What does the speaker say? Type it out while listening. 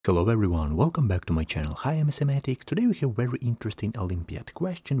Hello everyone, welcome back to my channel. Hi, I'm Mathematics. Today we have very interesting Olympiad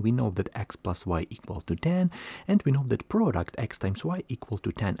question. We know that x plus y equal to 10, and we know that product x times y equal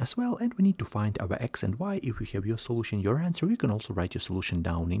to 10 as well, and we need to find our x and y. If you have your solution, your answer, you can also write your solution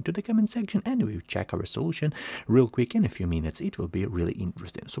down into the comment section, and we will check our solution real quick in a few minutes. It will be really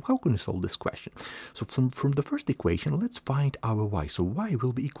interesting. So how can we solve this question? So from the first equation, let's find our y. So y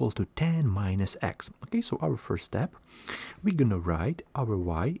will be equal to 10 minus x. Okay, so our first step, we're gonna write our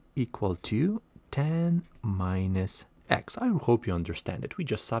y equal to 10 minus x. I hope you understand it. We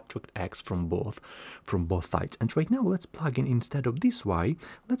just subtract x from both sides. And right now, let's plug in, instead of this y,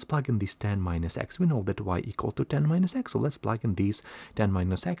 let's plug in this 10 minus x. We know that y equal to 10 minus x, so let's plug in this 10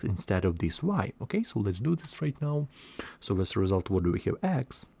 minus x instead of this y. Okay, so let's do this right now. So as a result, what do we have?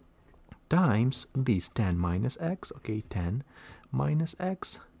 X times this 10 minus x, okay, 10 minus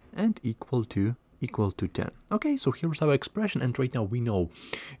x, and equal to 10. Okay, so here's our expression, and right now we know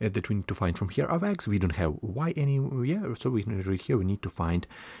that we need to find from here our x. We don't have y anywhere, so right here we need to find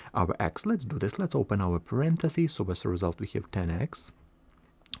our x. Let's do this. Let's open our parentheses. So as a result, we have 10x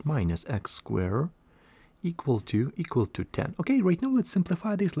minus x squared equal to 10. Okay, right now let's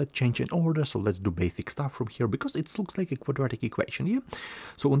simplify this. Let's change in order. So let's do basic stuff from here because it looks like a quadratic equation. Yeah,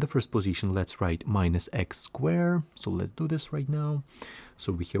 so on the first position, let's write minus x squared. So let's do this right now.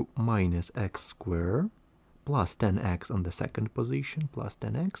 So we have minus x squared plus 10x on the second position, plus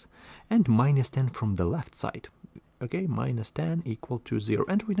 10x, and minus 10 from the left side. Okay, minus 10 equal to 0.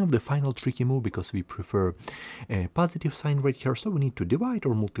 And we know the final tricky move because we prefer a positive sign right here. So we need to divide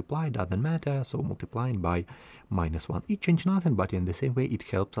or multiply, doesn't matter. So multiplying by minus 1. It changes nothing, but in the same way, it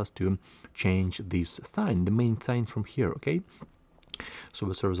helps us to change this sign, the main sign from here, okay?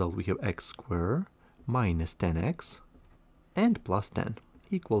 So as a result, we have x squared minus 10x and plus 10.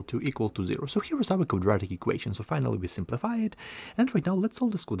 Equal to 0. So here is our quadratic equation. So finally we simplify it, and right now let's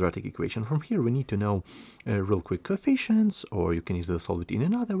solve this quadratic equation. From here we need to know real quick coefficients, or you can easily solve it in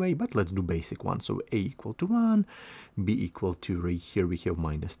another way, but let's do basic one. So a equal to 1, b equal to, right here we have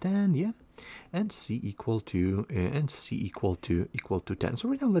minus 10, yeah, and c equal to 10. So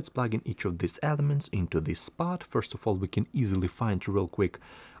right now let's plug in each of these elements into this spot. First of all, we can easily find real quick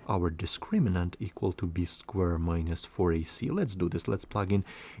our discriminant equal to b squared minus 4ac. Let's do this. Let's plug in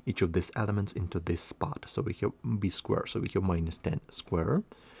each of these elements into this spot. So we have b squared. So we have minus 10 squared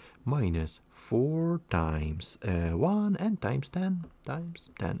minus 4 times 1 and times 10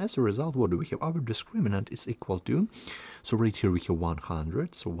 times 10. As a result, what do we have? Our discriminant is equal to, so right here we have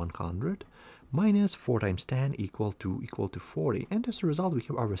 100. So 100 minus 4 times 10 equal to 40, and as a result we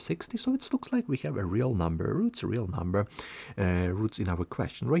have our 60. So it looks like we have a real number, roots in our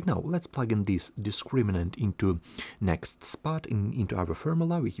question. Right now let's plug in this discriminant into next spot into our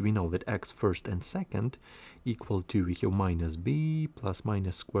formula. We know that x first and second equal to, we have minus b plus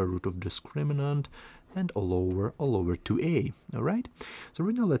minus square root of discriminant and all over 2a. All right, so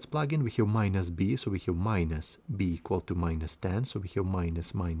right now let's plug in. We have minus b, so we have minus b equal to minus 10, so we have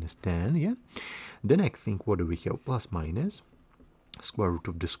minus 10. Yeah, the next thing, what do we have? Plus minus square root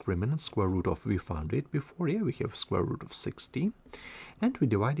of discriminant, square root of, we found it before, yeah, we have square root of 60, and we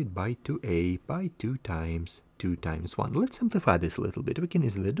divide it by 2a by 2 times 1. Let's simplify this a little bit. We can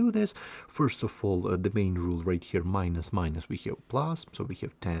easily do this. First of all, the main rule right here, minus we have plus, so we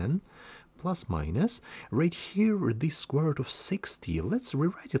have 10 plus minus. Right here, this square root of 60, let's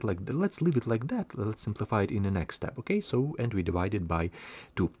rewrite it like that. Let's leave it like that. Let's simplify it in the next step. Okay, so, and we divide it by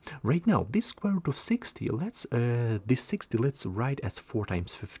 2. Right now, this square root of 60, let's write as 4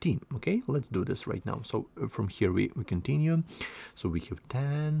 times 15. Okay, let's do this right now. So from here we continue. So we have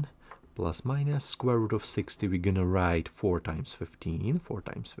 10 plus minus square root of 60. We're gonna write 4 times 15,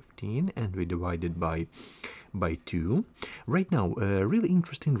 and we divide it by 2. Right now, really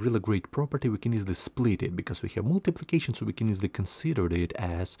interesting, really great property. We can easily split it because we have multiplication, so we can easily consider it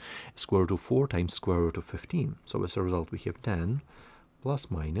as square root of 4 times square root of 15. So as a result, we have 10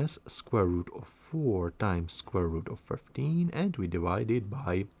 plus minus square root of 4 times square root of 15, and we divide it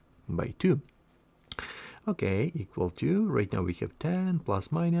by 2. Okay, equal to, right now we have 10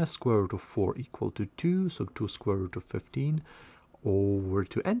 plus minus square root of 4 equal to 2, so 2 square root of 15 over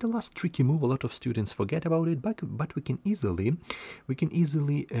 2. And the last tricky move, a lot of students forget about it, but we can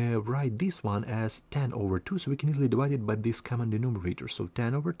easily write this one as 10 over 2, so we can easily divide it by this common denominator. So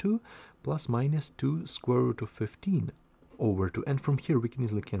 10 over 2 plus minus 2 square root of 15 over 2, and from here we can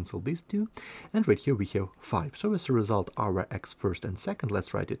easily cancel these two, and right here we have 5. So as a result, our x first and second,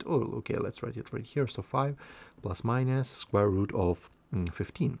 let's write it, let's write it right here. So 5 plus minus square root of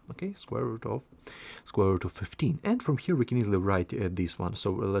 15. Okay, square root of 15, and from here we can easily write this one.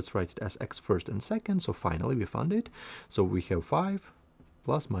 So let's write it as x first and second. So finally we found it. So we have 5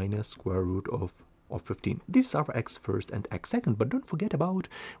 plus minus square root of 15. This is our x first and x second, but don't forget about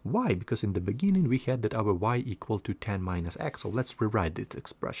y, because in the beginning we had that our y equal to 10 minus x. So let's rewrite this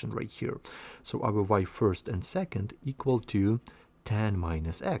expression right here. So our y first and second equal to 10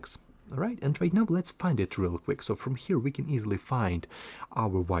 minus x. All right, and right now let's find it real quick. So from here we can easily find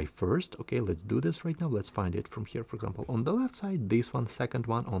our y first. Okay, let's do this right now. Let's find it from here, for example, on the left side, this one, second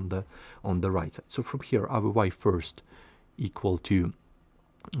one on the right side. So from here our y first equal to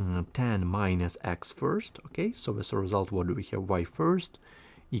 10 minus x first. Okay, so as a result, what do we have? Y first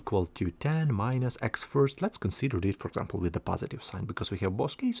equal to 10 minus x first. Let's consider it, for example, with the positive sign, because we have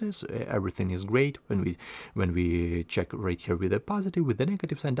both cases. Everything is great when we check right here with the positive. With the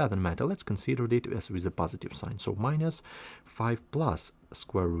negative sign, doesn't matter. Let's consider it as with the positive sign. So minus 5 plus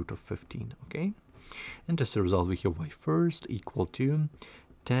square root of 15. Okay, and as a result, we have y first equal to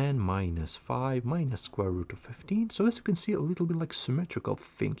 10 minus 5 minus square root of 15. So as you can see, a little bit like symmetrical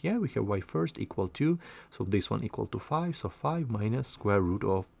thing. Yeah, we have y first equal to, so this one equal to 5, so 5 minus square root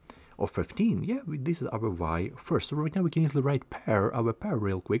of 15. Yeah, this is our y first. So right now we can easily write our pair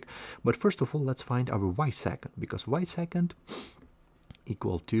real quick. But first of all, let's find our y second, because y second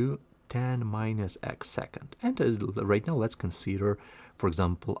equal to 10 minus x second. And right now let's consider, for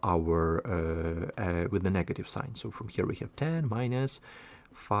example, our with the negative sign. So from here we have 10 minus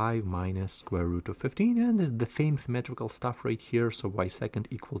 5 minus square root of 15, and the same symmetrical stuff right here. So y second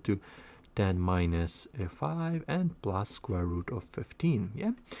equal to 10 minus 5 and plus square root of 15.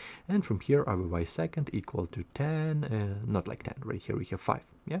 Yeah, and from here our y second equal to 10, not like 10, right here we have 5.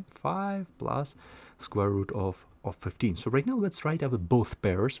 Yeah, 5 plus square root of 15. So right now let's write our both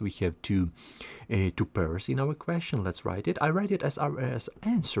pairs. We have two pairs in our question. Let's write it. I write it as our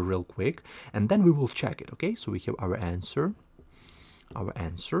answer real quick, and then we will check it. Okay, so we have our answer.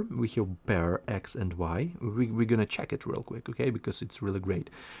 We have pair x and y. We're gonna check it real quick, okay, because it's really great.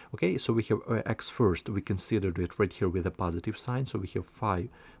 Okay, so we have x first. We considered it right here with a positive sign, so we have 5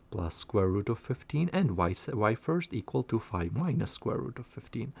 plus square root of 15, and y first equal to 5 minus square root of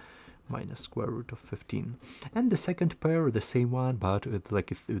 15. Minus square root of 15. And the second pair, the same one, but with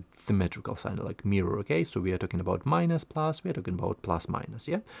like a symmetrical sign, like mirror. Okay, so we are talking about minus plus, we are talking about plus minus.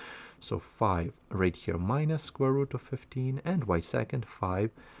 Yeah, so 5 right here minus square root of 15, and y second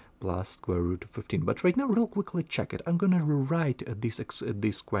 5 plus square root of 15. But right now, real quickly check it. I'm gonna rewrite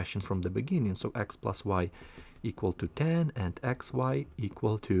this question from the beginning. So x plus y equal to 10, and xy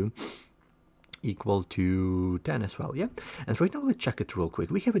equal to 10 as well. Yeah, and right now let's check it real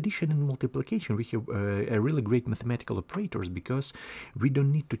quick. We have addition and multiplication. We have a really great mathematical operators, because we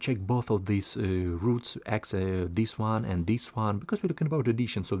don't need to check both of these roots, x, this one and this one, because we're talking about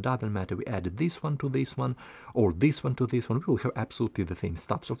addition. So it doesn't matter, we add this one to this one or this one to this one, we will have absolutely the same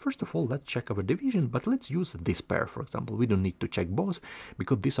stuff. So first of all, let's check our division, but let's use this pair, for example. We don't need to check both,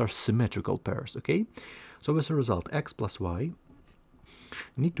 because these are symmetrical pairs. Okay, so as a result, x plus y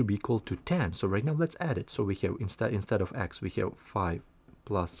need to be equal to 10. So right now let's add it. So we have instead of x, we have 5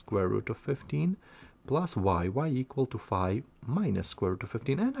 plus square root of 15 plus y equal to 5 minus square root of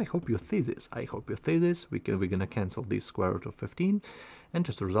 15. And I hope you see this. We're gonna cancel this square root of 15, and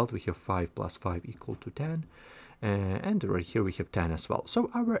just a result we have 5 plus 5 equal to 10. And right here we have 10 as well. So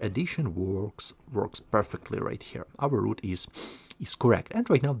our addition works perfectly right here. Our root is correct. And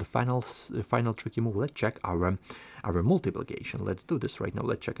right now the final tricky move. Let's check our multiplication. Let's do this right now.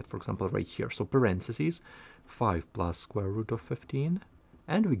 Let's check it, for example, right here. So parentheses 5 plus square root of 15,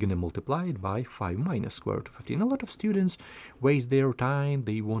 and we're gonna multiply it by 5 minus square root of 15. A lot of students waste their time.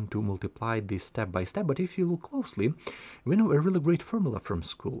 They want to multiply this step by step, but if you look closely, we know a really great formula from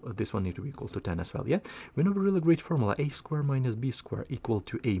school. This one needs to be equal to 10 as well. Yeah, we know a really great formula: a square minus b square equal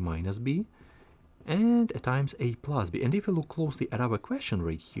to a minus b, and times a plus b. And if you look closely at our question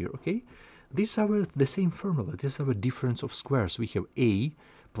right here, okay, this is the same formula. This is our difference of squares. We have a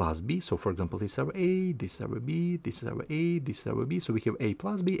plus b. So for example, this is our a, this is our b, this is our a, this is our b. So we have a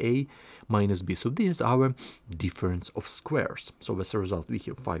plus b, a minus b. So this is our difference of squares. So as a result, we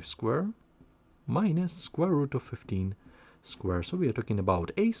have 5 square minus square root of 15 square. So we are talking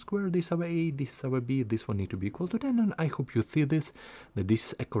about a square. This is our a, this is our b. This one need to be equal to 10. And I hope you see this, that this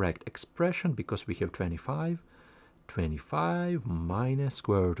is a correct expression, because we have 25 minus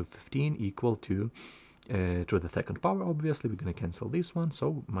square root of 15 equal to the second power. Obviously we're going to cancel this one,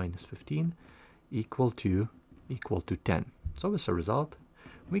 so minus 15 equal to 10. So as a result,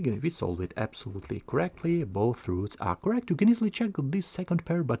 we solve it absolutely correctly. Both roots are correct. You can easily check this second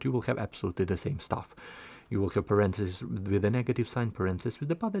pair, but you will have absolutely the same stuff. You will have parentheses with the negative sign, parentheses with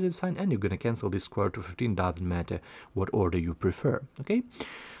the positive sign, and you're going to cancel this square root of 15. Doesn't matter what order you prefer. Okay,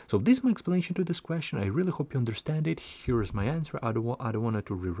 so this is my explanation to this question. I really hope you understand it. Here is my answer. I don't want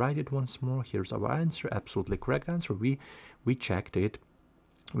to rewrite it once more. Here's our answer, absolutely correct answer. We checked it.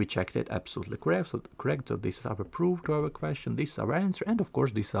 We checked it, absolutely correct. So this is our proof to our question. This is our answer, and of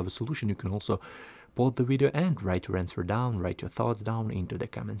course, this is our solution. You can also pause the video and write your answer down, write your thoughts down into the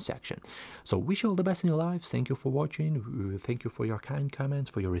comment section. So wish you all the best in your lives. Thank you for watching. Thank you for your kind comments,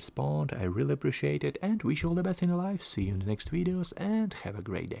 for your response. I really appreciate it, and wish you all the best in your life. See you in the next videos, and have a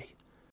great day.